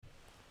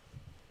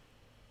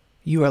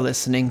You are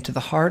listening to The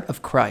Heart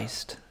of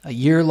Christ, a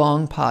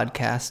year-long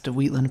podcast of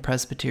Wheatland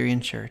Presbyterian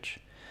Church.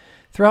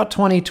 Throughout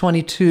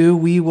 2022,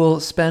 we will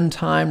spend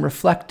time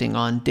reflecting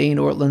on Dane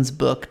Ortland's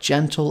book,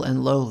 Gentle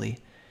and Lowly,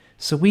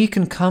 so we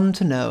can come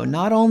to know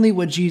not only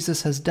what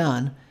Jesus has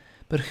done,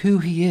 but who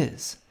he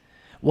is.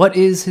 What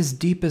is his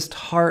deepest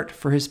heart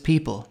for his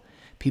people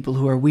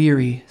who are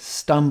weary,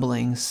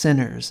 stumbling,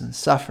 sinners, and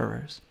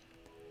sufferers.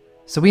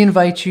 So we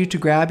invite you to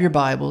grab your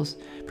Bibles,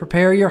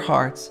 prepare your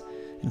hearts,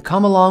 and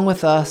come along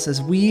with us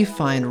as we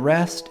find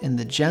rest in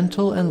the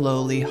gentle and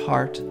lowly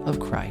heart of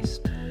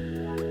Christ.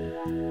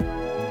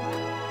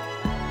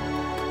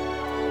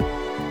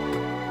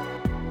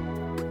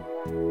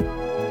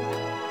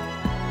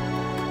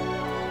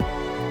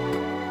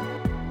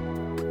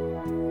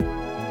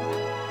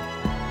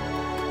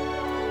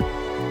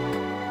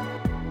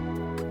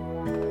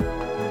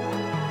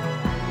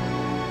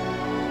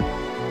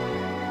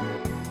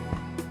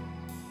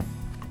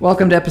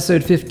 Welcome to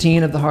episode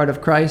 15 of The Heart of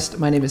Christ.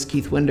 My name is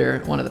Keith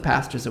Winder, one of the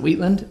pastors at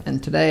Wheatland,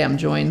 and today I'm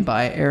joined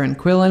by Erin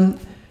Quillen.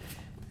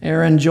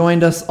 Erin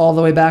joined us all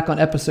the way back on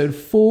episode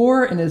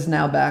 4 and is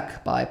now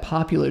back by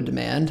popular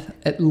demand.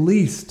 At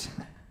least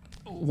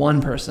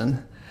one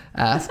person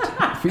asked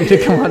for you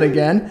to come on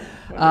again.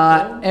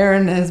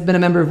 Erin has been a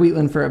member of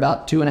Wheatland for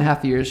about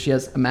 2.5 years. She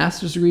has a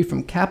master's degree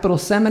from Capital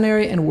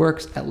Seminary and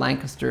works at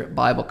Lancaster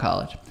Bible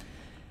College.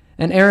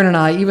 And Erin and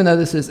I, even though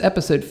this is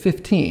episode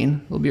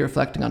 15, we'll be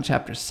reflecting on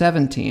chapter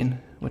 17,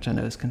 which I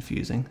know is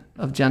confusing,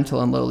 of Gentle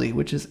and Lowly,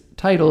 which is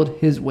titled,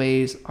 His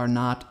Ways Are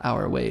Not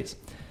Our Ways.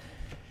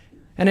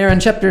 And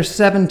Erin, chapter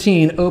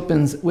 17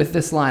 opens with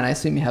this line. I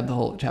assume you have the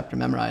whole chapter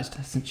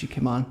memorized since you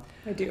came on.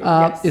 I do,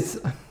 yes. It's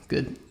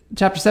good.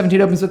 Chapter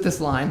 17 opens with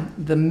this line,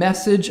 the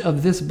message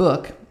of this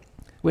book,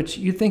 which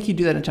you'd think he'd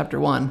do that in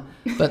chapter 1,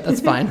 but that's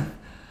fine.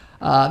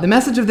 The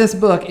message of this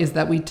book is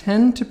that we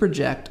tend to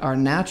project our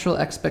natural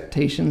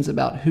expectations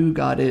about who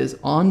God is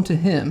onto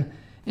him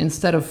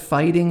instead of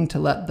fighting to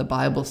let the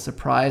Bible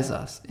surprise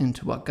us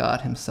into what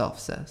God himself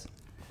says.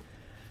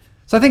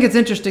 So I think it's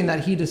interesting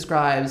that he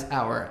describes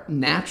our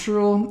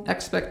natural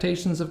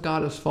expectations of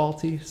God as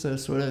faulty. So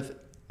sort of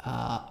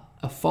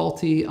a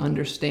faulty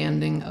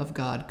understanding of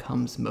God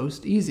comes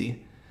most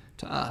easy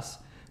to us.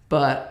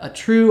 But a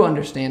true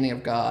understanding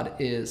of God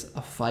is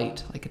a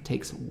fight, like it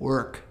takes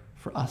work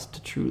for us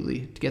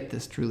to get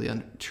this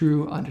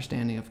true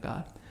understanding of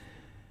God.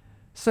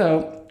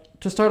 So,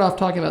 to start off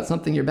talking about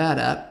something you're bad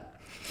at,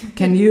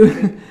 can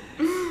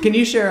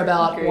you share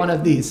about one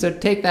of these? So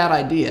take that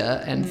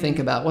idea and think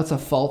about what's a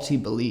faulty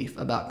belief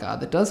about God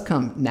that does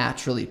come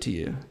naturally to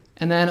you,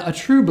 and then a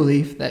true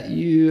belief that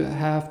you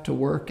have to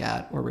work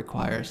at or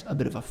requires a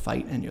bit of a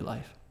fight in your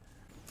life.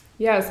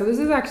 Yeah, so this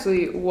is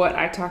actually what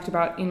I talked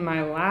about in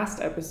my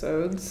last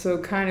episode, so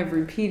kind of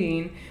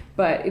repeating,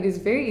 but it is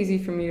very easy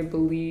for me to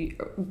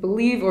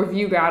believe or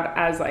view God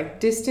as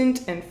like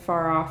distant and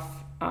far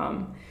off,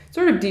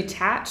 sort of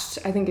detached.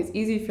 I think it's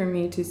easy for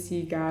me to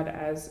see God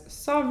as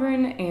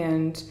sovereign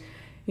and,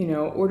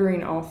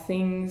 ordering all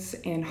things,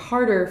 and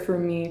harder for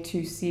me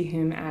to see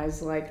him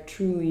as like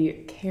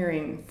truly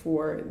caring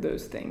for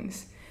those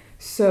things.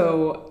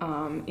 So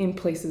in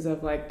places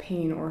of like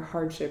pain or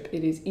hardship,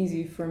 it is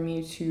easy for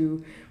me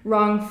to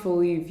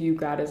wrongfully view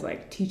God as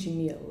like teaching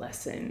me a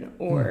lesson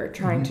or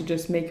trying to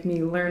just make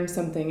me learn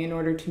something in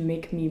order to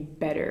make me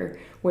better,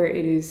 where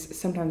it is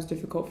sometimes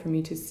difficult for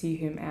me to see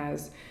him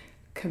as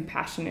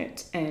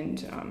compassionate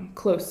and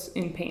close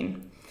in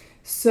pain.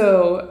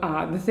 So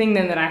the thing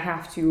then that I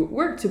have to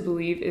work to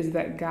believe is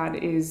that God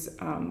is,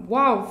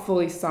 while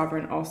fully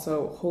sovereign,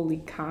 also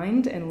wholly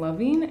kind and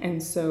loving.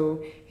 And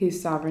so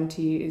his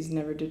sovereignty is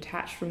never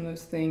detached from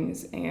those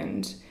things,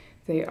 and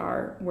they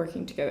are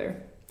working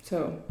together.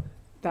 So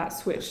that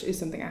switch is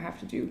something I have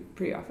to do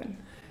pretty often.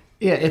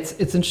 Yeah, it's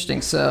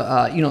interesting.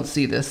 So you don't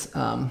see this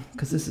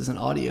because this is an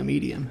audio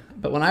medium.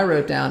 But when I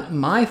wrote down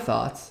my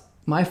thoughts,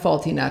 my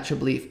faulty natural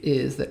belief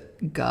is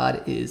that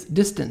God is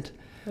distant.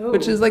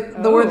 Which is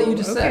like the word that you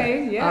just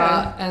said.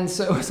 Yeah. And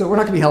so we're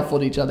not going to be helpful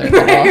to each other at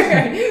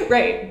all.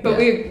 Right. But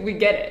yeah. we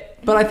get it.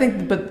 But I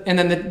think, and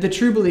then the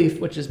true belief,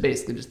 which is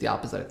basically just the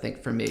opposite, I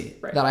think, for me,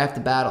 that I have to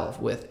battle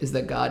with, is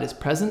that God is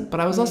present. But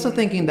I was also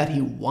thinking that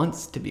he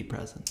wants to be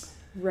present.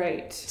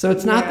 Right. So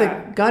it's not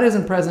that God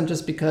isn't present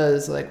just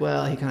because, like,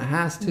 well, he kind of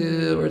has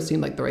to, or it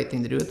seemed like the right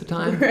thing to do at the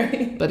time.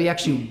 Right. But he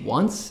actually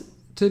wants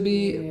to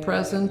be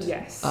present.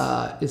 Yes.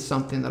 Is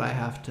something that I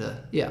have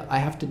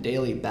to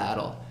daily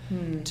battle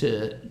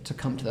to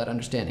come to that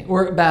understanding,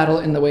 or battle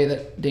in the way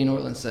that Dane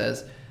Ortland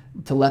says,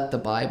 to let the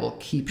Bible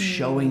keep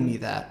showing me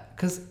that,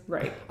 because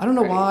I don't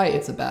know why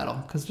it's a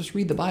battle, because just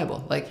read the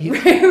Bible, like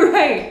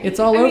it's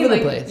all over the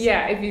place.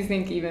 Yeah, if you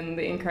think even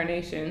the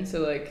incarnation,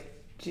 so like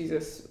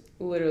Jesus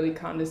literally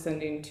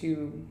condescending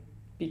to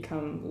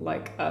become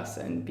like us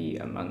and be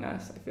among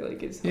us, I feel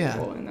like it's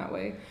helpful in that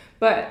way.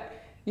 But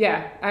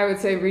yeah, I would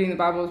say reading the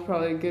Bible is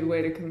probably a good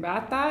way to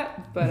combat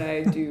that, but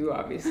I do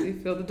obviously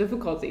feel the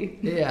difficulty.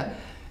 Yeah.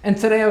 And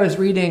today I was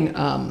reading,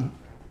 I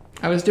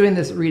was doing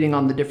this reading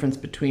on the difference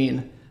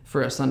between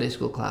for a Sunday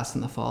school class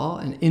in the fall,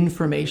 an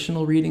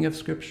informational reading of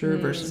Scripture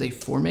versus a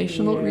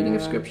formational reading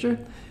of Scripture.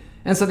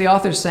 And so the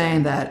author's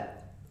saying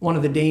that one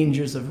of the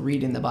dangers of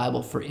reading the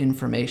Bible for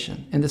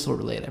information, and this will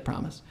relate, I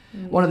promise.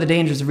 One of the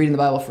dangers of reading the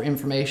Bible for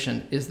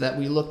information is that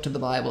we look to the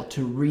Bible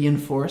to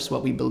reinforce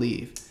what we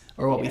believe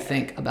or what we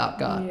think about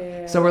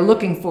God. So we're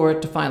looking for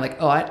it to find like,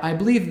 oh, I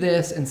believe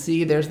this, and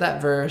see, there's that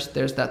verse,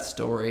 there's that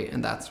story,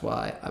 and that's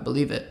why I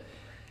believe it.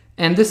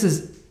 And this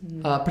is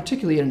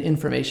particularly in an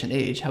information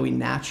age, how we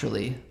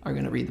naturally are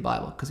going to read the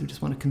Bible, because we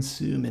just want to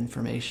consume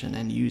information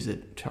and use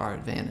it to our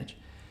advantage.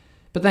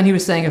 But then he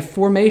was saying a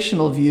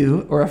formational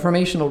view or a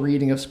formational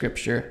reading of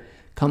Scripture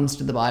comes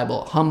to the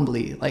Bible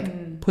humbly,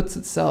 like puts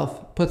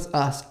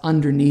us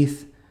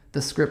underneath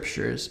the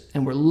Scriptures,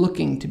 and we're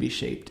looking to be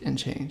shaped and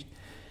changed.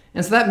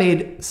 And so that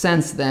made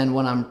sense then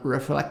when I'm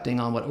reflecting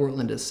on what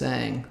Ortland is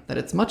saying, that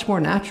it's much more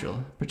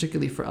natural,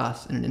 particularly for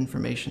us in an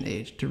information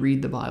age, to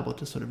read the Bible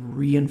to sort of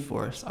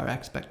reinforce our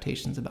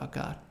expectations about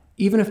God,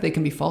 even if they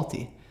can be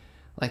faulty,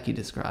 like he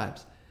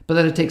describes. But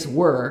that it takes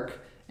work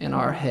in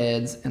our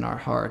heads and our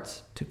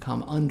hearts to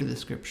come under the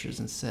Scriptures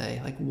and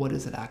say, like, what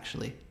is it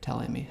actually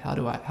telling me? How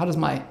does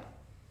my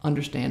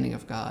understanding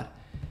of God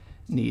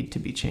need to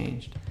be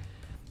changed?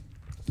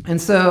 And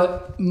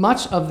so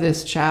much of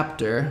this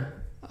chapter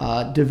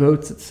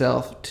devotes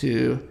itself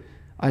to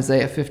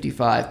Isaiah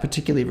 55,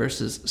 particularly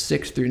verses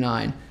 6 through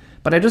 9.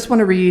 But I just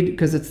want to read,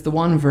 because it's the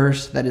one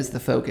verse that is the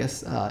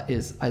focus,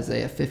 is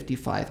Isaiah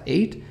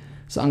 55:8.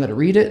 So I'm going to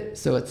read it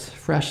so it's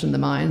fresh in the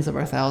minds of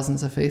our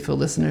thousands of faithful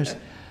listeners.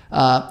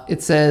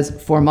 It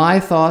says, "For my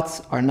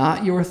thoughts are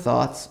not your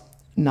thoughts,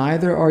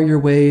 neither are your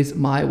ways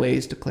my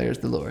ways, declares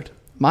the Lord.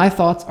 My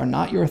thoughts are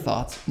not your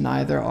thoughts,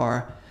 neither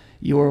are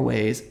your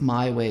ways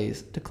my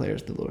ways,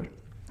 declares the Lord."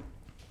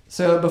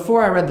 So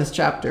before I read this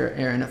chapter,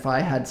 Erin, if I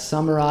had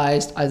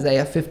summarized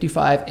Isaiah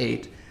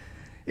 55:8,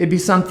 it'd be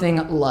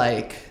something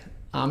like,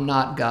 I'm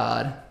not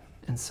God,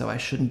 and so I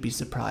shouldn't be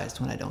surprised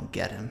when I don't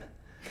get him.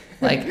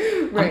 Like,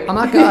 right. I'm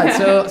not God,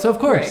 so of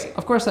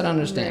course I don't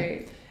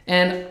understand.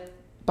 Right.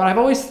 But I've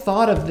always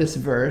thought of this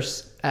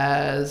verse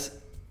as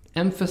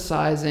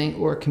emphasizing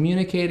or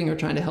communicating or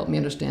trying to help me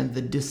understand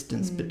the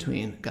distance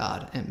between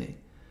God and me.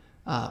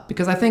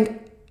 Because I think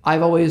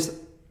I've always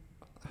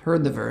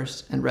heard the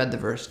verse and read the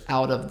verse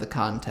out of the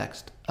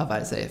context of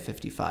Isaiah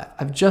 55.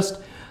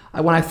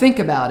 When I think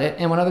about it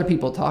and when other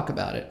people talk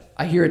about it,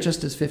 I hear it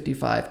just as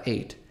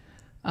 55:8.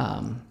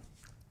 And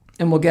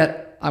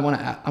I want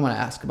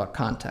to ask about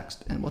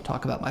context, and we'll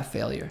talk about my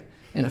failure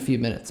in a few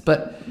minutes.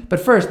 But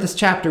first, this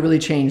chapter really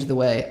changed the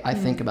way I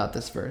think about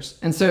this verse.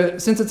 And so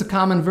since it's a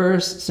common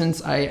verse,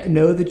 since I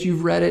know that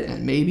you've read it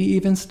and maybe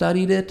even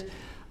studied it,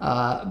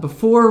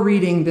 before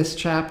reading this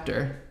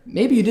chapter,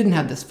 maybe you didn't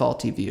have this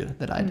faulty view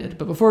that I did,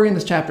 but before reading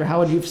this chapter, how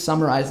would you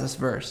summarize this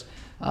verse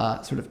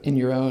sort of in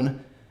your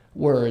own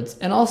words?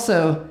 And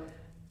also,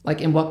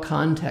 like, in what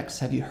context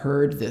have you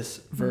heard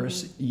this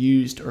verse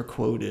used or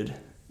quoted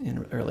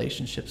in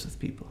relationships with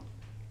people?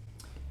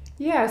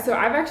 Yeah, so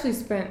I've actually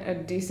spent a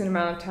decent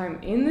amount of time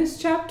in this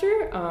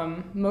chapter,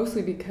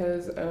 mostly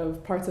because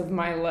of parts of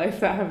my life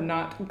that have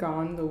not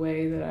gone the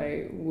way that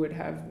I would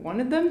have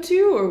wanted them to,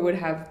 or would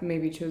have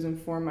maybe chosen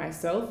for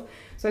myself.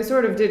 So I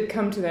sort of did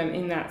come to them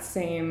in that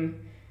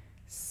same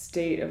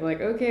state of like,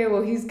 okay,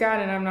 well, he's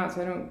God and I'm not,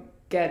 so I don't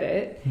get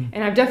it.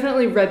 And I've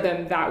definitely read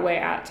them that way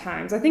at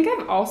times. I think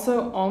I've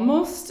also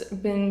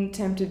almost been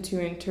tempted to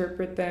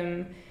interpret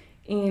them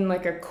in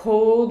like a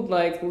cold,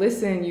 like,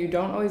 listen, you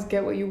don't always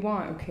get what you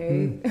want,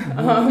 okay?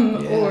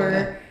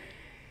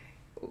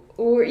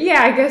 Or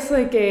I guess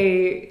like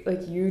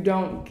you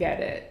don't get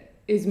it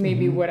is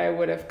maybe what I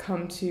would have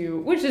come to,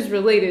 which is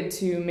related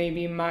to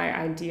maybe my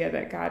idea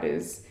that God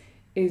is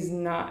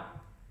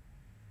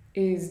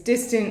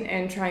distant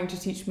and trying to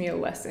teach me a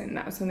lesson.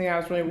 That was something I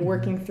was really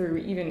working through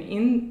even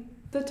in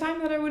the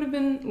time that I would have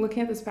been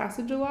looking at this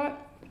passage a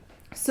lot.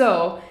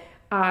 So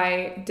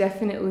I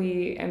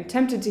definitely am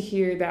tempted to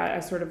hear that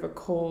as sort of a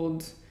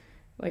cold,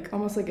 like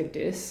almost like a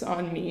diss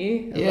on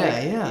me.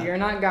 You're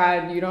not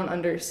God, you don't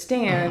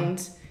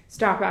understand,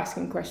 stop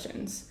asking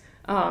questions.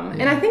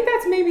 And I think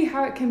that's maybe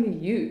how it can be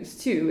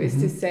used too, is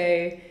to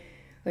say,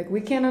 like,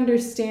 we can't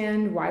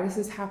understand why this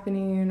is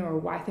happening or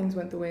why things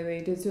went the way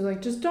they did. So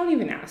like, just don't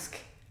even ask.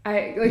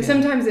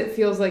 Sometimes it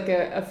feels like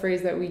a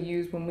phrase that we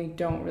use when we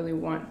don't really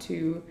want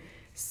to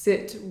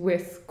sit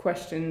with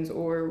questions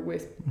or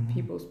with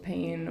people's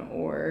pain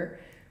or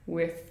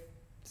with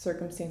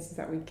circumstances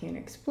that we can't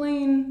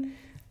explain.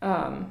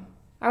 I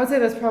would say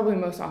that's probably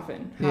most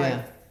often how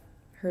I've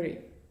heard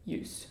it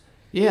used.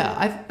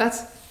 Yeah,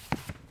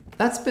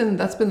 that's been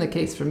the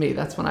case for me.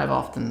 That's when I've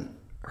often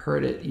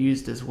heard it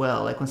used as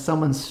well. Like when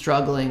someone's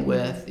struggling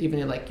with,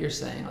 even like you're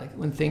saying, like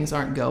when things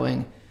aren't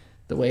going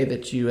the way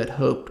that you had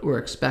hoped or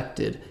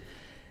expected,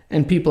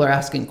 and people are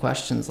asking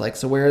questions like,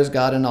 so where is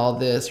God in all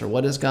this? Or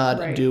what is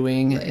God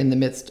doing in the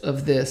midst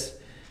of this?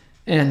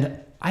 And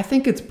I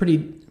think it's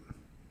pretty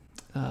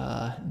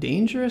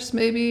dangerous,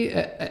 maybe,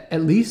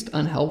 at least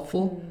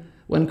unhelpful,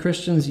 when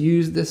Christians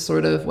use this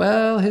sort of,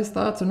 well, his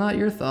thoughts are not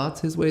your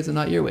thoughts, his ways are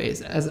not your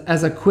ways,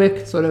 as a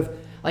quick sort of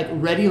like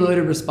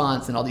ready-loaded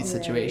response in all these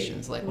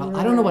situations. Like, well,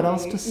 I don't know what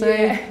else to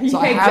say, so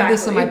I have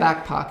this in my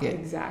back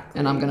pocket,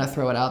 and I'm going to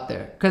throw it out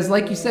there. Because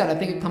like you said, I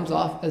think it comes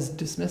off as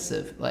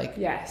dismissive. Like,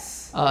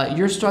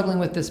 you're struggling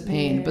with this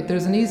pain, but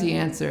there's an easy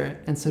answer,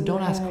 and so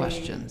don't ask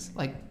questions.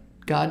 Like,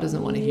 God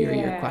doesn't want to hear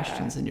your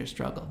questions in your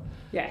struggle.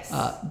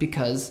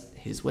 Because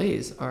his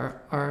ways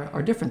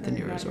are different than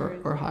yours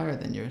or higher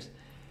than yours.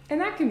 And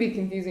that can be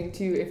confusing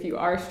too if you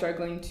are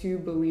struggling to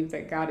believe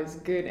that God is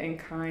good and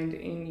kind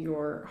in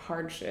your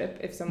hardship.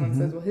 If someone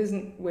says, well, his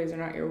ways are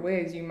not your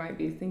ways, you might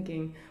be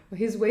thinking, well,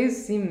 his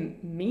ways seem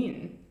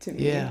mean to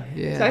me.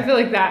 So I feel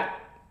like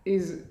that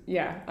is,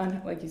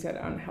 like you said,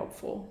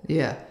 unhelpful.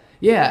 Yeah,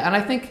 and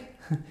I think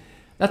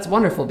that's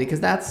wonderful,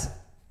 because that's,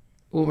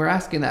 when we're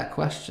asking that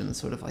question,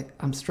 sort of like,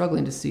 I'm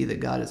struggling to see that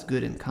God is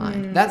good and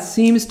kind. That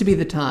seems to be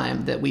the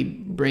time that we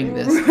bring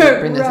this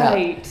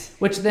out.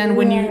 Which then,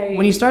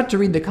 when you start to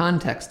read the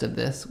context of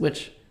this,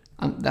 which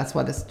that's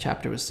why this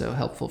chapter was so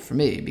helpful for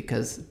me,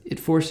 because it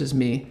forces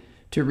me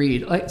to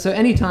read. Like, so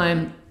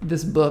anytime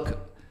this book,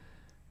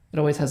 it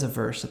always has a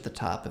verse at the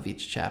top of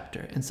each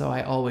chapter, and so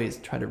I always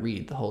try to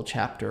read the whole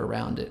chapter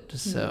around it,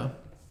 just so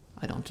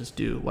I don't just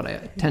do what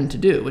I tend to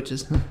do, which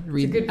is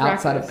read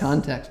outside of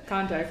context.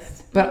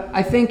 But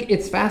I think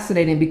it's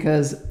fascinating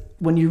because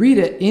when you read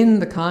it in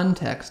the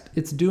context,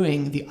 it's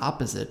doing the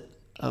opposite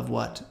of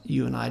what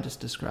you and I just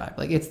described.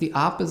 Like, it's the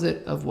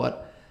opposite of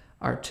what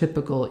our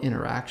typical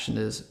interaction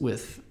is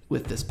with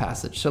this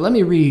passage. So let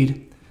me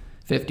read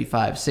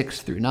 55,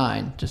 6 through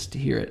 9, just to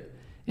hear it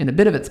in a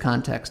bit of its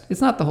context.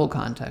 It's not the whole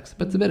context,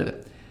 but it's a bit of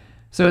it.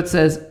 So it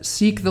says,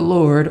 "Seek the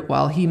Lord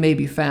while he may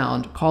be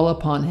found. Call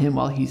upon him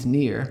while he's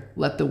near.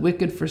 Let the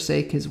wicked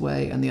forsake his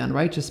way, and the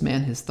unrighteous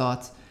man his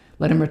thoughts.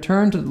 Let him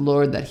return to the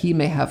Lord, that he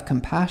may have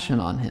compassion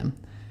on him,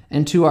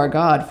 and to our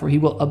God, for he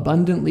will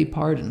abundantly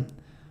pardon.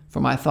 For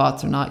my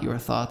thoughts are not your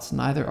thoughts,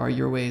 neither are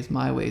your ways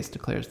my ways,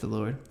 declares the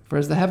Lord. For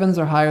as the heavens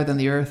are higher than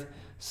the earth,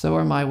 so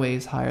are my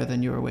ways higher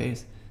than your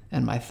ways,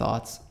 and my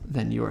thoughts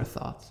than your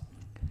thoughts."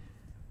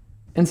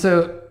 And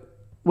so,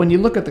 when you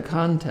look at the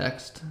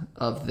context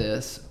of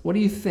this, what do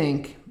you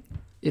think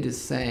it is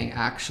saying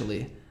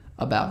actually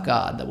about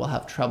God that we'll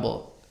have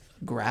trouble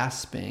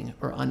grasping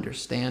or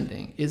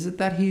understanding? Is it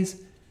that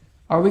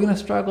are we going to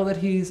struggle that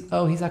he's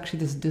actually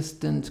this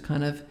distant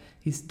kind of,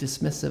 he's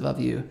dismissive of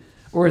you?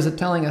 Or is it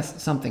telling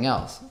us something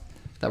else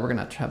that we're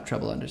going to have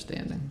trouble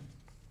understanding?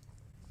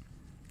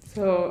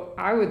 So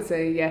I would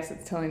say, yes,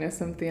 it's telling us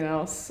something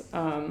else.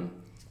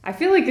 I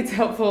feel like it's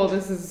helpful.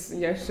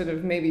 I should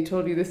have maybe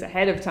told you this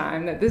ahead of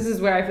time, that this is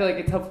where I feel like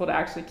it's helpful to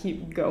actually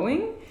keep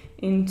going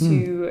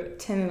into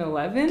 10 and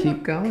 11.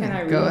 Keep going. Can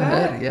I read Go that?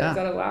 ahead, yeah. Is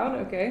that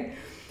allowed? Okay.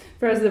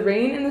 "For as the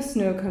rain and the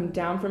snow come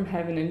down from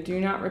heaven and do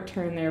not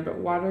return there, but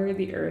water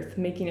the earth,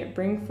 making it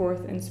bring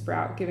forth and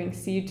sprout, giving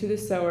seed to the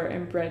sower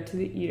and bread to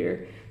the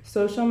eater,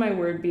 so shall my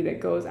word be that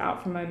goes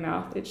out from my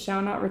mouth. It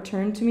shall not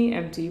return to me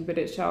empty, but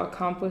it shall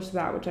accomplish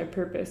that which I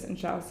purpose, and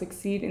shall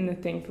succeed in the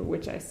thing for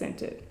which I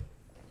sent it."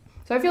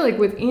 So I feel like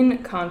within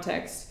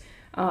context,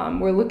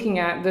 we're looking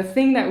at the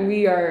thing that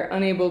we are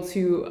unable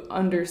to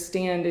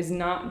understand is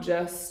not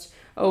just,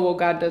 oh, well,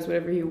 God does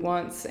whatever he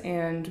wants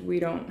and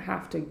we don't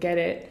have to get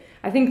it.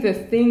 I think the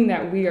thing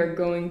that we are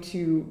going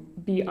to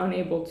be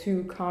unable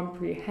to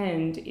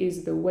comprehend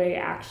is the way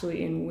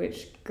actually in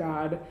which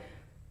God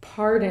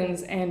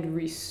pardons and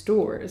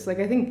restores. Like,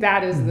 I think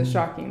that is the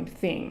shocking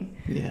thing.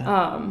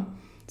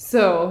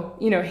 So,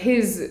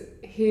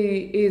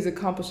 he is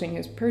accomplishing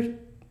his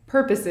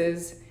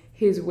purposes.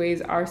 His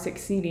ways are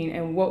succeeding,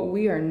 and what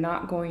we are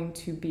not going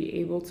to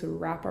be able to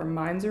wrap our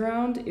minds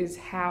around is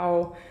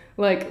how,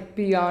 like,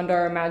 beyond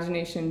our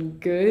imagination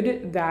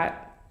good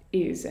that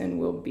is and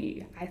will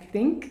be. I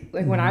think,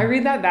 like, when I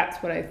read that, that's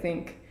what I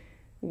think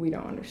we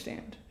don't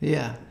understand.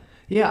 Yeah,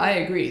 I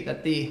agree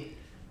that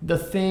the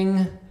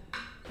thing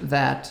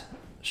that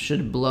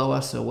should blow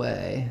us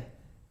away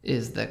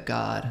is that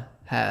God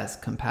has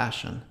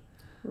compassion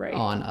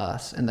on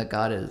us, and that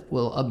God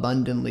will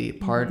abundantly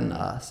pardon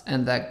us,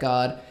 and that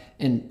God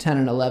in 10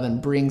 and 11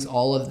 brings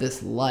all of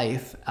this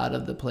life out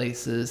of the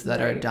places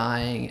that are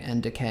dying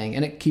and decaying,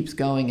 and it keeps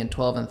going in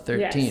 12 and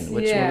 13,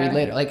 which we'll read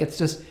later. Like, that's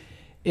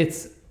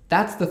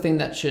the thing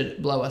that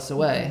should blow us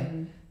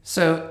away.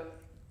 So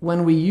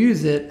when we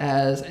use it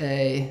as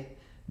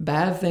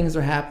bad things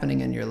are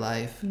happening in your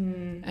life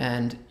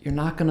and you're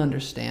not going to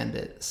understand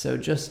it, so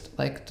just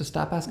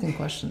stop asking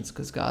questions,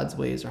 because God's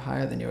ways are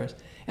higher than yours.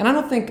 And I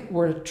don't think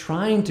we're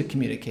trying to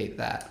communicate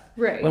that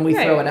when we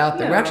throw it out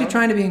there. We're actually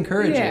trying to be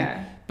encouraging.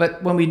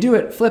 But when we do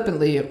it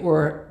flippantly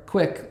or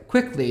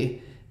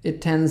quickly,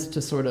 it tends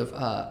to sort of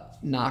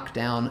knock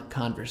down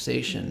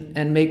conversation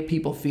and make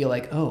people feel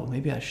like, oh,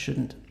 maybe I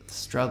shouldn't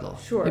struggle.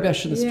 Maybe I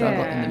shouldn't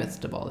struggle in the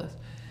midst of all this.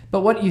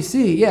 But what you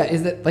see,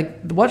 is that,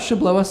 like, what should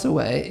blow us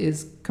away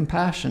is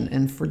compassion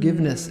and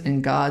forgiveness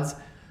and God's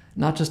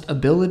not just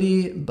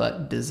ability,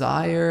 but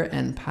desire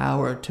and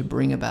power to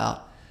bring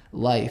about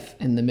life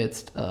in the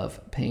midst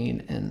of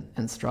pain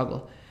and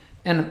struggle.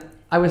 And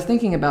I was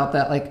thinking about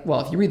that, like,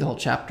 well, if you read the whole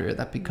chapter,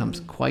 that becomes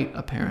quite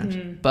apparent.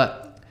 Mm-hmm.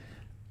 But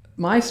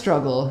my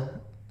struggle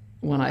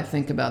when I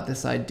think about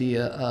this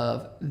idea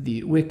of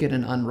the wicked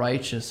and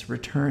unrighteous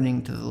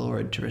returning to the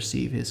Lord to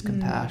receive his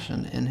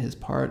compassion and his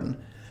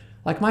pardon,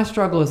 like my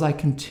struggle is I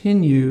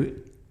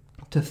continue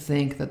to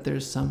think that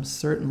there's some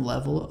certain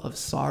level of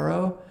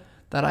sorrow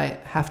that I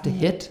have to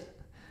hit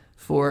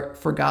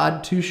for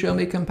God to show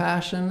me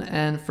compassion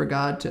and for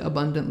God to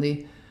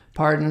abundantly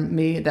pardon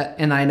me,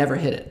 and I never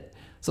hit it.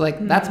 So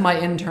like that's my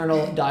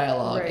internal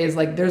dialogue, is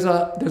like there's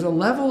a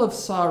level of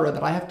sorrow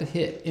that I have to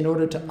hit in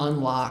order to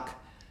unlock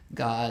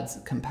God's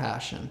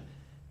compassion,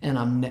 and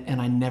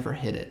I never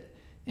hit it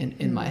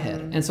in my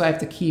head. And so I have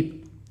to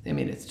keep, I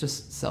mean, it's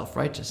just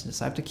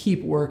self-righteousness. I have to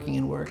keep working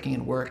and working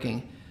and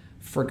working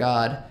for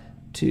God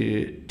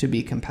to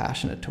be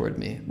compassionate toward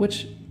me,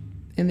 which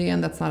in the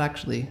end, that's not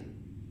actually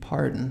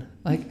pardon.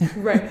 Like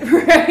right.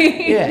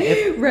 Yeah.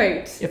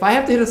 If I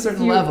have to hit a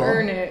certain level,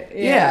 earn it.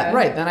 Yeah,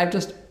 right. Then I've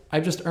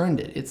just earned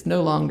it. It's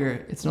no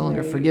longer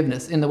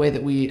forgiveness in the way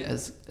that we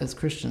as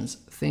Christians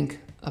think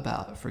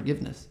about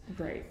forgiveness.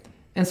 Right.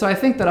 And so I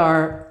think that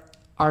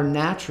our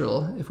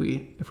natural, if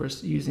we're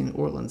using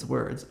Ortland's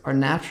words, our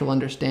natural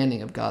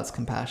understanding of God's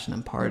compassion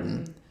and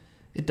pardon,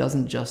 it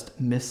doesn't just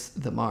miss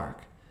the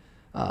mark.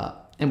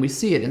 And we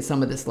see it in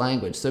some of this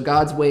language. So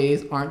God's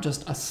ways aren't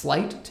just a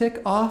slight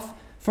tick off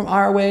from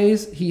our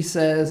ways. He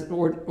says,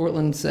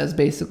 Ortland says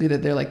basically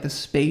that they're like the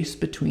space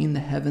between the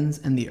heavens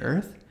and the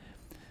earth.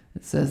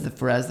 It says that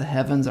for as the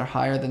heavens are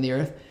higher than the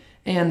earth.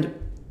 And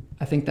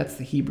I think that's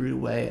the Hebrew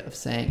way of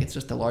saying it's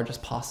just the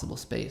largest possible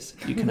space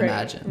you can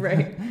imagine.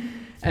 Right.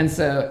 And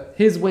so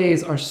his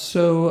ways are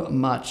so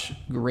much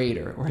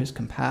greater, or his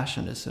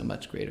compassion is so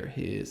much greater.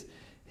 His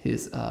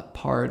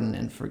pardon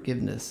and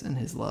forgiveness and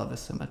his love is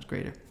so much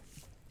greater.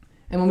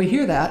 And when we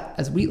hear that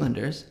as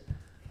Wheatlanders,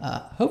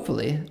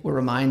 hopefully we're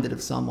reminded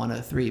of Psalm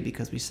 103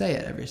 because we say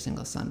it every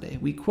single Sunday.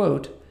 We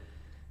quote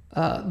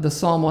the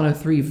Psalm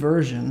 103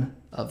 version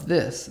of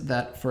this,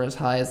 that for as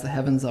high as the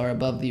heavens are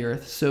above the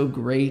earth, so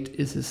great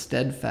is his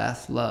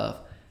steadfast love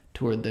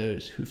toward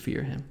those who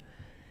fear him.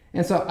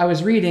 And so I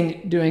was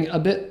doing a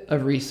bit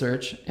of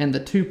research, and the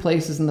two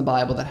places in the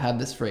Bible that have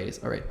this phrase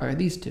are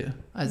these two,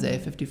 Isaiah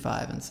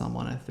 55 and Psalm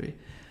 103.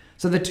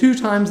 So the two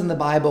times in the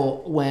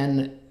Bible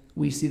when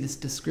we see this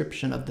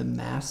description of the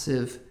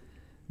massive,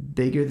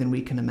 bigger than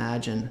we can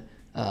imagine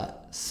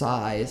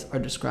size are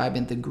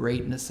describing the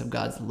greatness of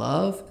God's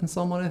love in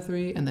Psalm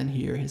 103, and then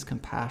here his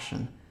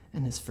compassion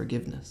and his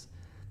forgiveness.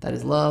 That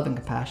his love and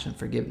compassion and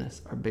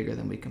forgiveness are bigger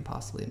than we can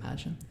possibly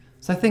imagine.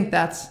 So I think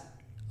that's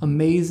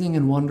amazing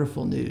and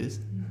wonderful news,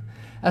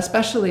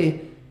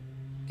 especially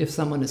if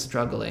someone is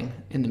struggling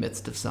in the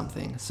midst of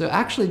something. So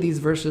actually these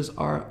verses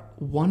are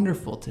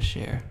wonderful to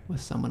share with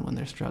someone when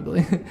they're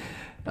struggling.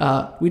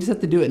 We just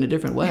have to do it in a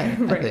different way,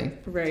 I think.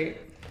 Right.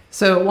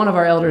 So one of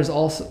our elders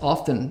also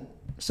often,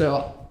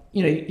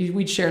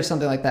 we'd share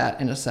something like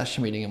that in a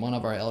session meeting, and one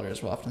of our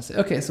elders will often say,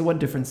 okay, so what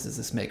difference does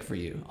this make for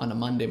you on a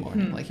Monday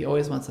morning? Like he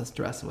always wants us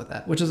to wrestle with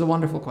that, which is a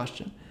wonderful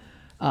question.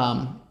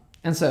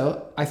 And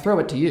so I throw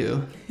it to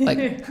you,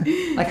 like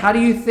how do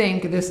you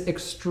think this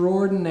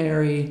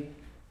extraordinary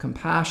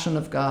compassion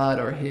of God,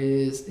 or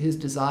his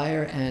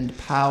desire and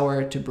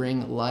power to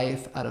bring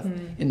life out of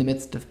in the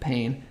midst of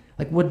pain,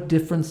 like what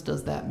difference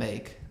does that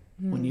make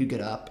when you get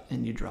up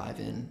and you drive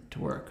in to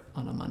work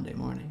on a Monday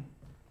morning?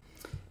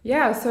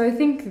 Yeah, so I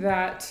think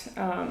that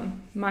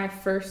my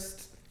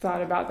first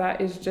thought about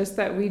that is just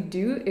that we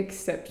do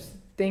accept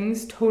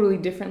things totally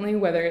differently,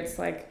 whether it's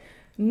like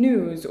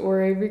news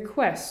or a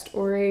request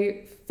or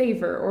a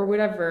favor or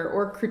whatever,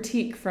 or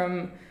critique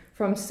from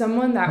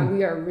someone that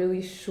we are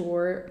really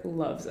sure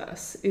loves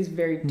us is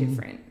very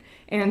different.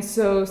 And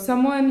so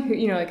someone who,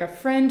 like a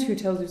friend who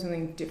tells you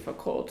something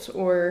difficult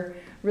or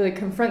really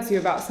confronts you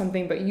about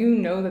something, but you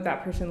know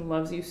that person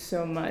loves you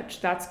so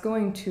much, that's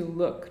going to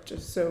look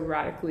just so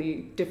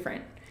radically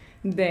different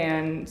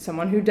than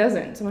someone who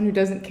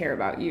doesn't care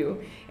about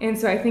you. And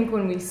so I think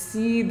when we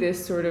see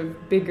this sort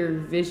of bigger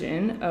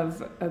vision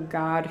of a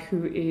God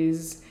who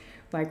is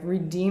like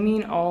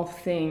redeeming all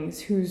things,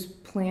 whose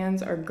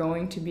plans are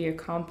going to be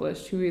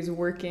accomplished, who is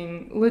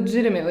working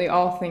legitimately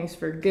all things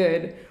for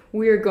good,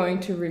 we are going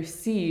to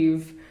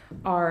receive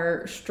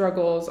our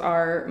struggles,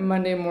 our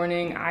Monday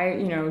morning,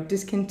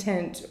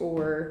 discontent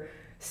or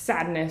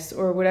sadness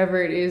or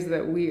whatever it is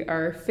that we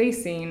are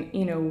facing,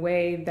 in a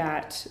way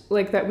that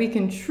we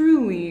can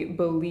truly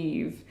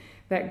believe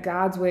that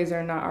God's ways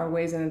are not our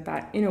ways, and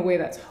that in a way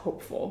that's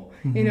hopeful,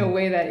 in a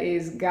way that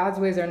is God's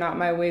ways are not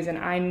my ways, and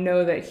I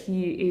know that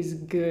he is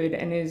good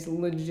and is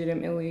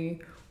legitimately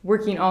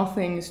working all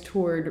things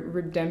toward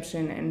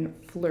redemption and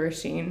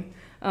flourishing.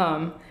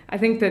 I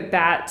think that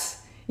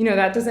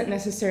doesn't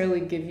necessarily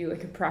give you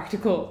like a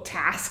practical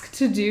task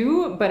to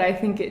do, but I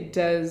think it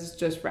does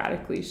just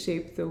radically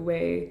shape the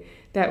way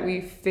that we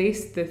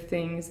face the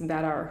things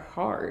that are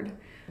hard,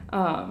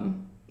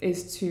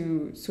 is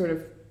to sort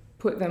of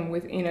put them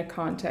within a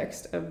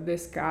context of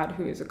this God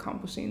who is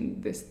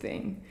accomplishing this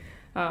thing.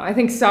 I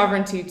think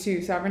sovereignty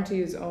too.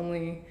 Sovereignty is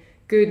only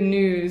good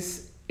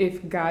news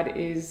if God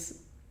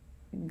is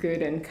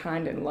good and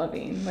kind and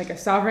loving. Like a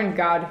sovereign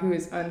God who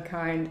is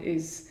unkind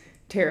is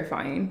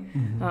terrifying.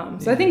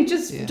 So I think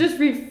just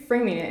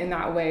reframing it in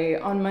that way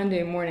on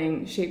Monday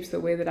morning shapes the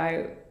way that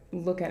I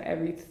look at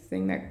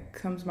everything that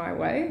comes my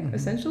way,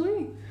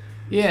 essentially.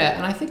 Yeah,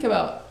 and I think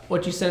about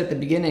what you said at the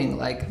beginning,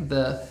 like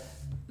the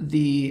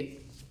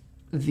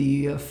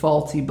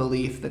faulty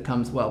belief that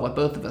comes, well, what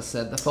both of us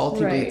said, the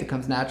faulty belief that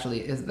comes naturally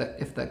is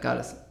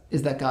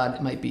that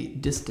God might be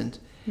distant.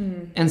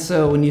 And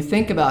so when you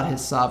think about his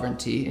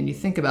sovereignty and you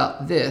think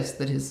about this,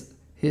 that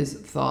his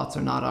thoughts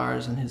are not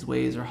ours and his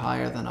ways are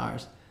higher than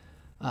ours,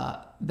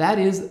 that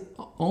is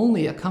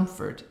only a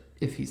comfort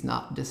if he's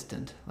not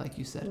distant, like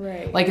you said.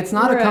 Right. Like, it's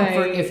not a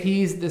comfort if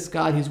he's this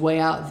God who's way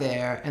out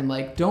there and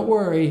like, don't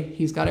worry,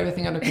 he's got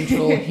everything under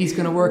control. He's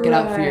going to work it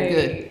out for your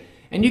good.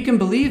 And you can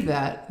believe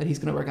that he's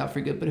going to work out for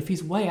your good. But if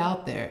he's way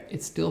out there,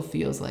 it still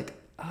feels like,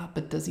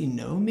 but does he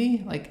know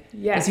me? Like,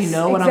 does he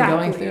know what I'm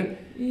going through?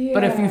 Yeah.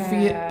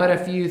 But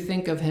if you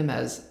think of him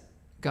as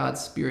God's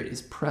Spirit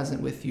is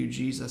present with you,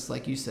 Jesus,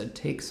 like you said,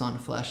 takes on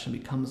flesh and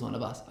becomes one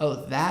of us.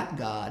 Oh, that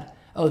God.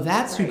 Oh,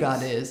 that's who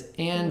God is.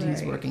 And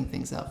he's working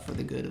things out for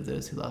the good of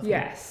those who love him.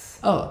 Yes.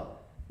 Oh,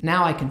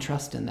 now I can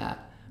trust in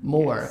that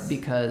more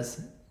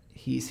because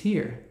he's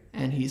here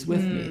and he's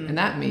with me. And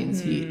that means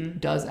he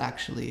does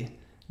actually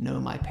know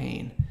my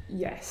pain.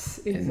 Yes,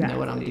 exactly. And know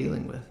what I'm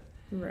dealing with.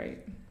 Right.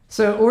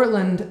 So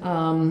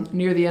Ortland,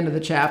 near the end of the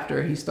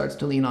chapter, he starts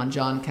to lean on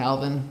John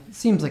Calvin.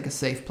 Seems like a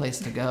safe place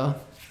to go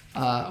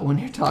when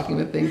you're talking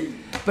with things.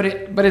 But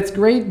it's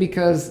great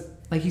because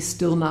like he's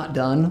still not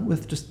done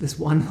with just this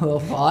one little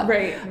thought.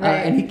 Right.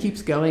 And he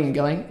keeps going and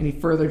going, and he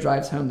further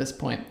drives home this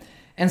point.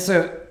 And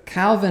so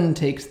Calvin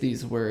takes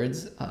these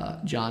words,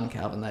 John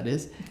Calvin that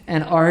is,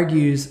 and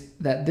argues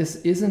that this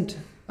isn't,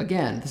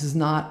 again, this is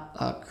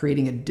not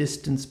creating a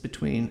distance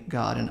between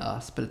God and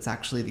us, but it's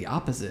actually the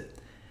opposite.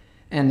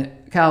 And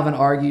Calvin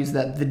argues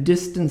that the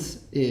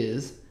distance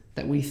is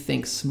that we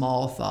think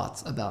small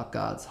thoughts about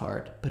God's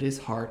heart, but his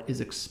heart is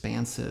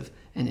expansive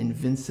and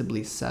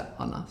invincibly set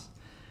on us.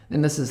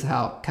 And this is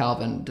how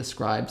Calvin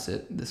describes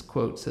it. This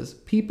quote says,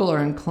 "People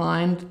are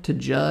inclined to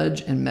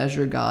judge and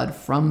measure God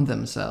from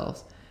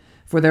themselves,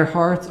 for their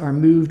hearts are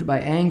moved by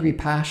angry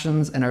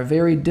passions and are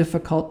very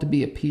difficult to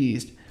be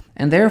appeased,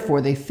 and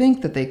therefore they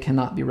think that they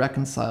cannot be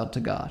reconciled to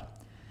God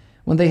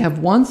when they have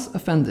once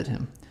offended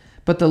him.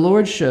 But the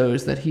Lord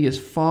shows that he is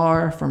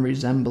far from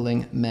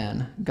resembling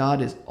men.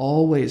 God is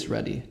always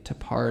ready to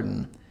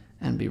pardon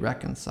and be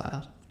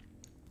reconciled."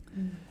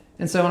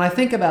 And so when I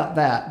think about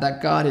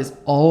that God is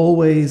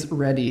always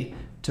ready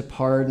to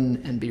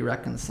pardon and be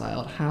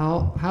reconciled,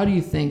 how do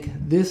you think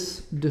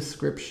this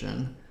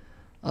description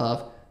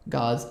of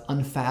God's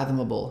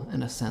unfathomable,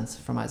 in a sense,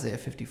 from Isaiah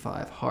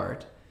 55,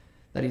 heart,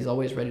 that he's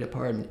always ready to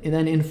pardon, it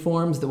then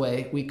informs the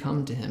way we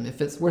come to him?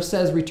 If it's where it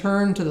says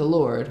return to the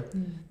Lord,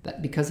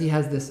 that because he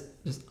has this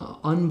just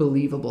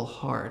unbelievable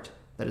heart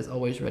that is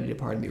always ready to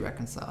pardon and be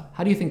reconciled,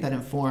 how do you think that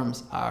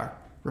informs our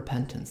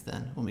repentance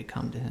then when we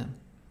come to him?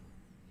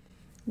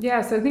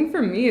 Yeah, so I think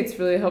for me it's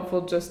really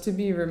helpful just to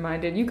be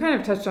reminded, you kind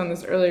of touched on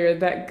this earlier,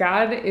 that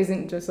God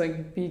isn't just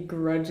like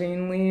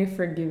begrudgingly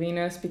forgiving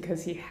us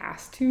because he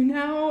has to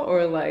now,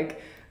 or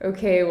like,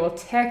 okay, well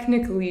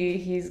technically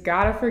he's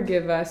got to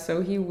forgive us,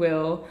 so he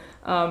will.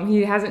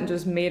 He hasn't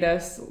just made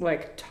us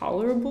like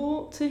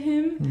tolerable to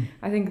him.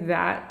 I think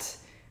that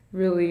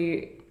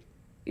really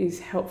is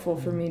helpful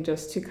for me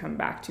just to come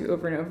back to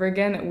over and over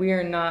again, that we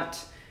are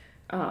not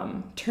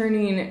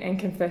turning and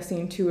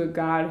confessing to a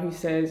God who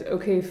says,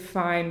 okay,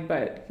 fine,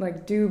 but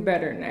like do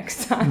better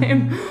next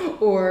time.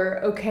 Or,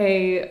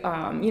 okay,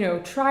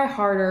 try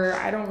harder.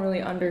 I don't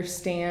really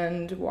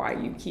understand why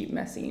you keep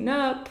messing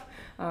up.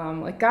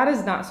 Like God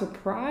is not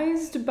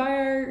surprised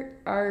by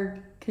our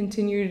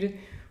continued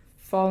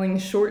falling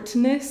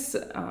shortness,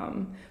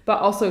 but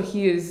also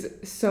he is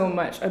so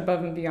much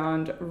above and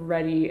beyond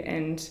ready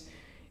and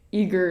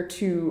eager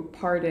to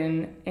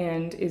pardon,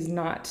 and is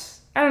not,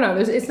 I don't know,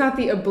 it's not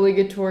the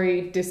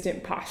obligatory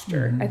distant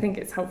posture. I think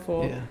it's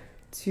helpful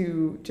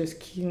to just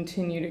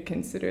continue to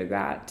consider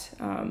that,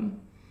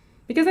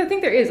 because I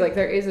think there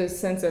is a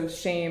sense of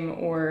shame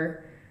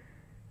or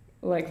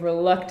like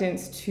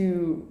reluctance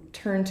to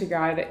turn to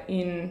God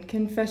in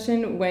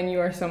confession when you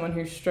are someone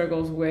who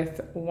struggles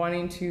with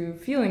wanting to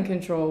feel in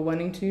control,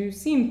 wanting to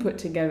seem put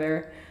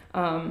together.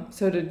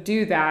 So to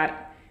do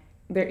that,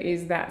 there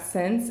is that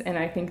sense, and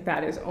I think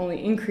that is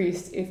only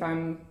increased if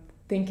I'm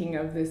thinking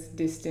of this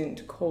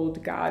distant,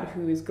 cold God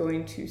who is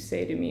going to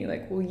say to me,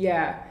 like, well,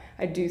 yeah,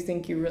 I do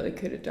think you really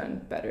could have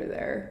done better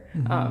there.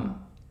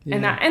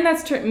 And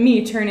that's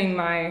me turning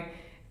my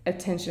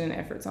attention and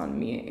efforts on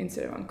me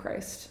instead of on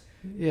Christ.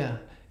 Yeah,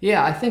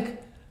 I think,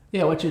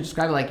 what you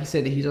described, like you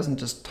said, that he doesn't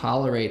just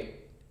tolerate,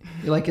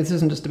 like this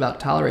isn't just about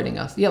tolerating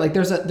us. Yeah, like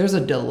there's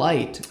a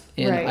delight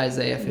in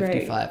Isaiah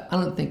 55. Right. I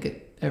don't think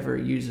it ever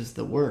uses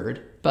the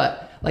word,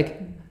 but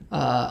like,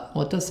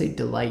 it does say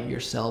delight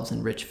yourselves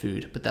in rich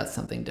food, but that's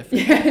something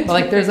different. But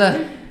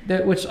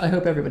like which I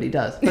hope everybody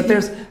does. But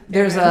there's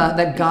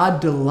that God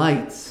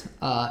delights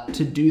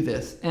to do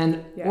this.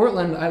 And Yeah.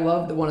 Ortland, I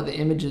loved one of the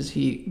images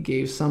he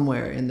gave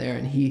somewhere in there,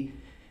 and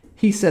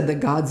he said that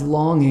God's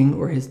longing,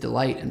 or his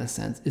delight in a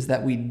sense, is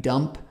that we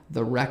dump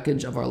the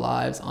wreckage of our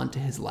lives onto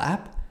his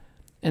lap.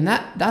 And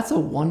that's a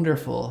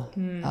wonderful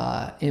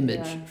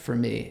image for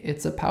me.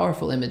 It's a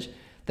powerful image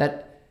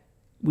that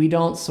we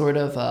don't sort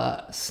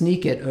of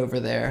sneak it over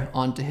there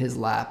onto his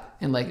lap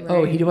and like,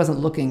 oh, he wasn't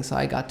looking, so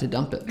I got to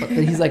dump it. But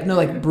he's like, no,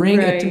 like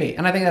bring it to me.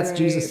 And I think that's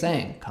Jesus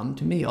saying, come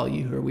to me, all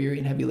you who are weary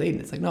and heavy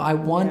laden. It's like, no, I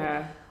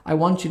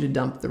want you to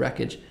dump the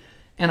wreckage.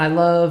 And I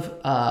love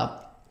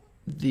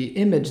the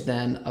image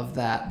then of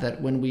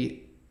that when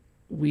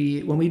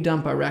we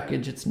dump our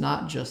wreckage, it's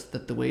not just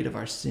that the weight of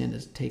our sin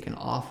is taken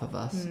off of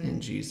us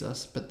in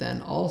Jesus, but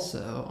then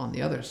also on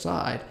the other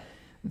side,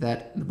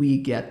 that we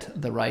get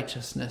the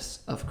righteousness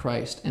of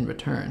Christ in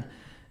return.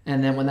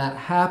 And then when that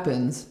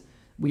happens,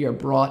 we are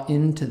brought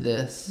into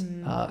this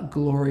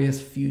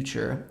glorious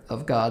future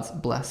of God's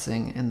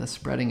blessing and the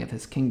spreading of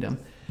his kingdom,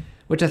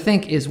 which I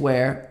think is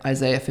where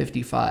Isaiah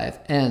 55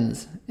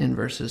 ends in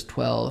verses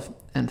 12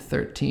 and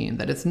 13,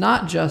 that it's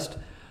not just,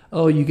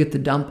 oh, you get to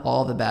dump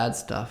all the bad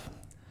stuff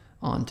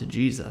onto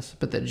Jesus,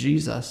 but that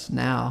Jesus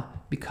now,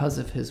 because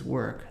of his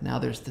work, now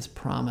there's this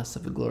promise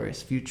of a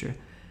glorious future.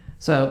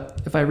 So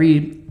if I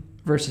read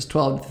verses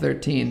 12 to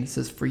 13, it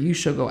says, for you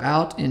shall go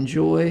out in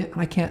joy. And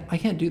I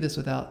can't do this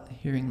without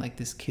hearing like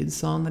this kid's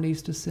song that he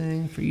used to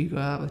sing, for you go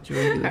out with joy.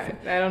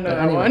 I don't know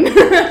that one.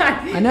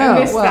 I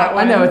know. That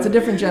one. I know it's a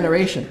different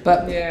generation,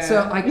 but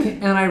so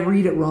I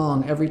read it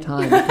wrong every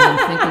time because I'm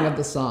thinking of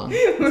the song.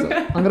 So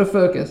I'm going to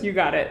focus. You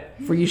got it.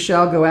 For you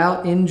shall go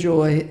out in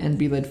joy and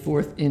be led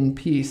forth in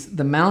peace.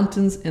 The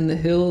mountains and the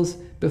hills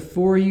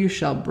before you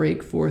shall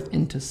break forth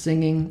into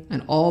singing,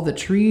 and all the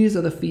trees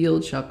of the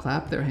field shall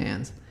clap their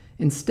hands.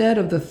 Instead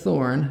of the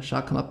thorn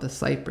shall come up the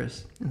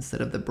cypress,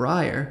 instead of the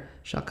briar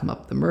shall come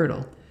up the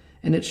myrtle,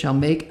 and it shall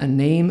make a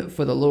name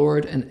for the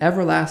Lord, an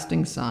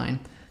everlasting sign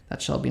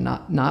that shall be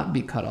not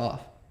be cut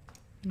off.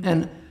 Mm-hmm.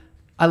 And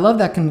I love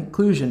that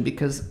conclusion,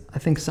 because I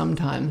think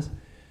sometimes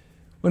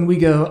when we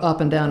go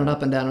up and down and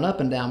up and down and up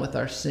and down with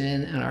our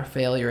sin and our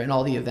failure and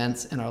all the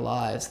events in our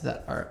lives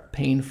that are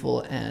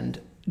painful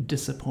and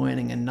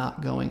disappointing and not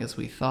going as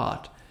we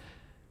thought,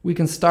 we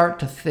can start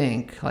to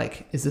think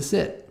like, is this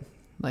it?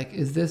 Like,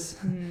 is this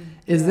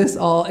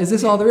all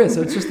there is?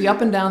 So it's just the up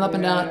and down,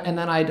 and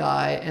then I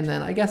die, and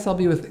then I guess I'll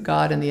be with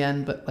God in the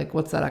end, but like,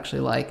 what's that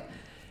actually like?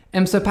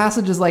 And so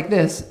passages like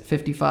this,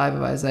 55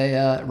 of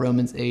Isaiah,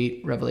 Romans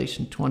 8,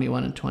 Revelation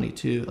 21 and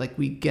 22, like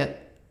we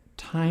get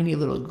tiny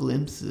little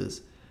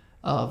glimpses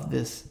of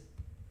this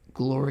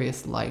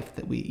glorious life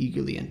that we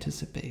eagerly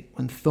anticipate,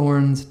 when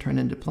thorns turn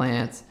into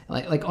plants,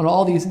 like on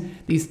all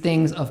these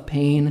things of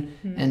pain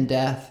and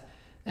death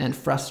and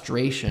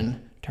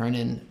frustration turn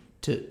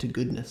into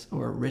goodness,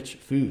 or rich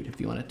food, if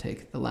you want to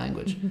take the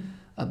language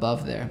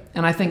above there.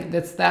 And I think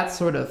that's that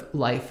sort of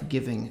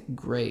life-giving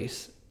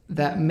grace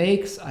that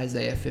makes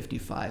Isaiah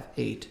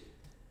 55:8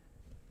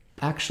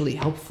 actually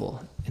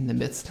helpful in the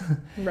midst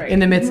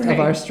of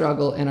our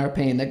struggle and our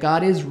pain, that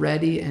God is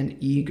ready and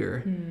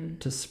eager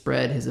to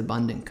spread his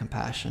abundant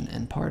compassion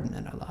and pardon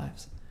in our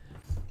lives.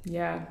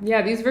 Yeah,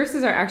 these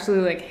verses are actually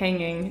like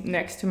hanging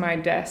next to my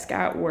desk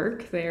at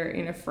work. They're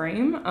in a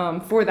frame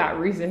for that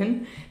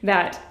reason,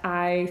 that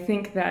I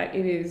think that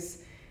it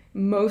is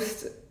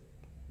most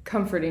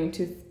comforting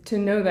to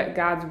know that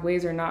God's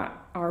ways are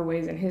not our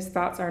ways and his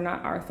thoughts are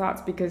not our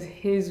thoughts, because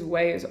his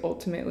way is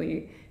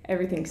ultimately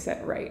everything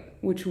set right,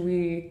 which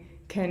we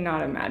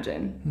cannot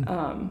imagine.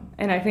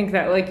 And I think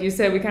that, like you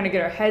said, we kind of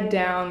get our head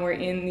down. We're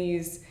in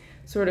these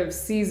sort of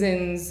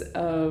seasons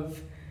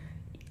of,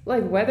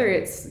 like, whether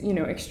it's,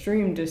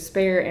 extreme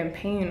despair and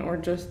pain, or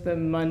just the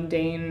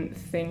mundane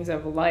things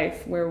of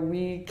life, where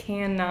we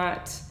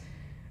cannot,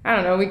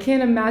 we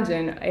can't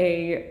imagine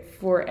a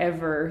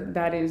forever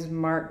that is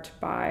marked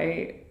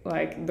by,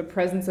 like, the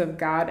presence of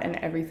God and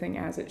everything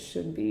as it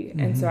should be.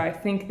 And so I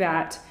think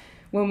that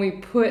when we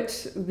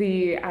put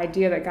the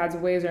idea that God's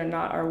ways are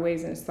not our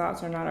ways and his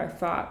thoughts are not our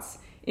thoughts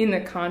in the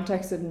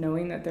context of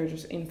knowing that they're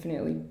just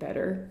infinitely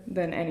better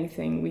than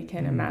anything we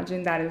can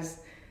imagine, that's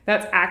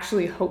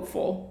actually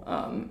hopeful,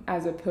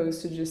 as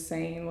opposed to just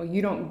saying, well,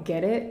 you don't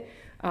get it.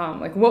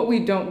 Like, what we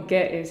don't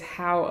get is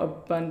how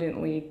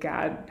abundantly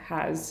God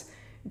has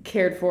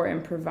cared for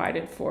and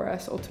provided for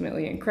us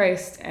ultimately in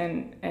Christ,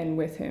 and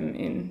with him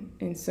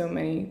in so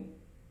many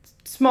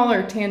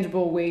smaller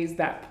tangible ways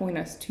that point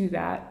us to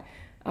that.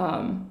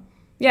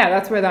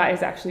 That's where that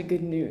is actually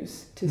good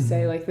news, to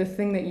say, like, the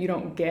thing that you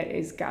don't get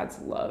is God's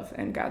love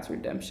and God's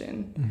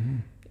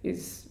redemption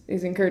is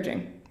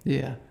encouraging.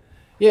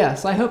 Yeah,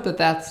 so I hope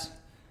that's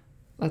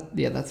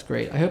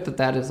great. I hope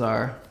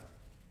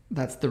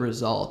that's the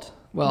result,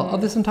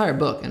 of this entire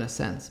book in a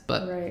sense,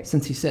 but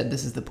since he said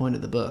this is the point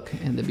of the book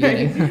in the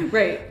beginning.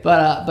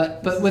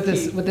 But with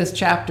this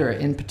chapter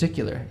in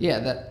particular,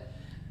 that,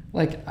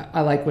 like,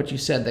 I like what you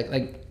said, that,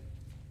 like,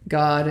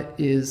 God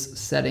is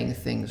setting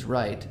things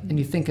right. And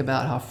you think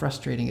about how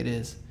frustrating it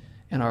is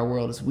in our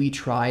world is we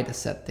try to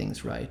set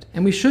things right.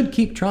 And we should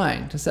keep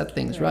trying to set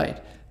things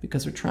right,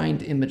 because we're trying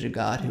to image a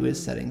God who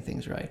is setting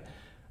things right.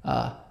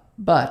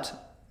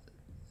 But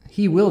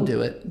he will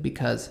do it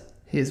because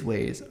his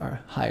ways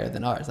are higher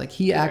than ours. Like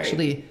he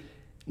actually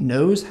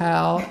knows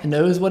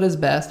what is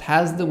best,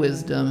 has the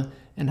wisdom,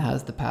 and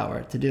has the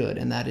power to do it.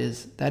 And that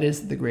is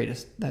the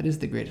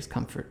greatest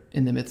comfort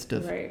in the midst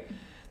of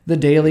the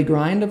daily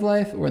grind of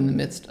life, or in the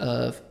midst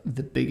of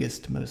the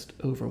biggest, most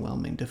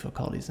overwhelming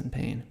difficulties and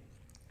pain.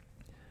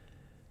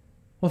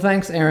 Well,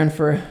 thanks, Erin,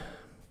 for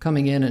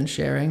coming in and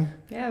sharing.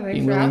 Yeah, thanks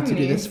being for willing having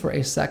to me. do this for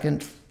a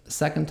second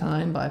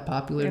time by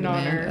popular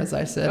demand, honor. as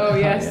I said. Oh,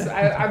 yes.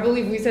 Yeah. I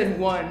believe we said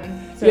one.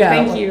 So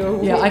thank you.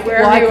 Yeah,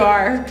 wherever you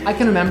are. I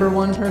can remember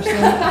one person,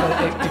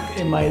 but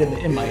it might have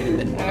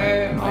been more.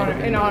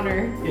 An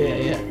honor.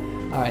 Yeah.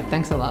 All right.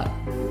 Thanks a lot.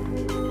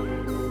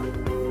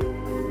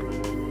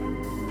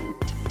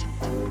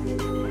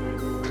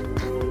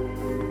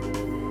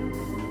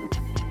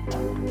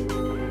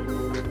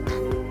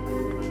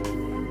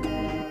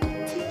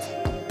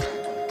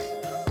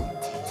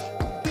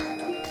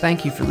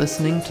 Thank you for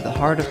listening to The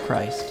Heart of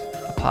Christ,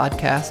 a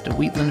podcast of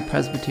Wheatland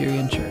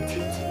Presbyterian Church.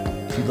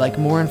 If you'd like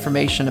more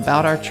information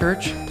about our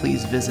church,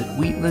 please visit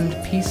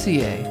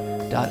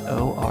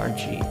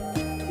wheatlandpca.org.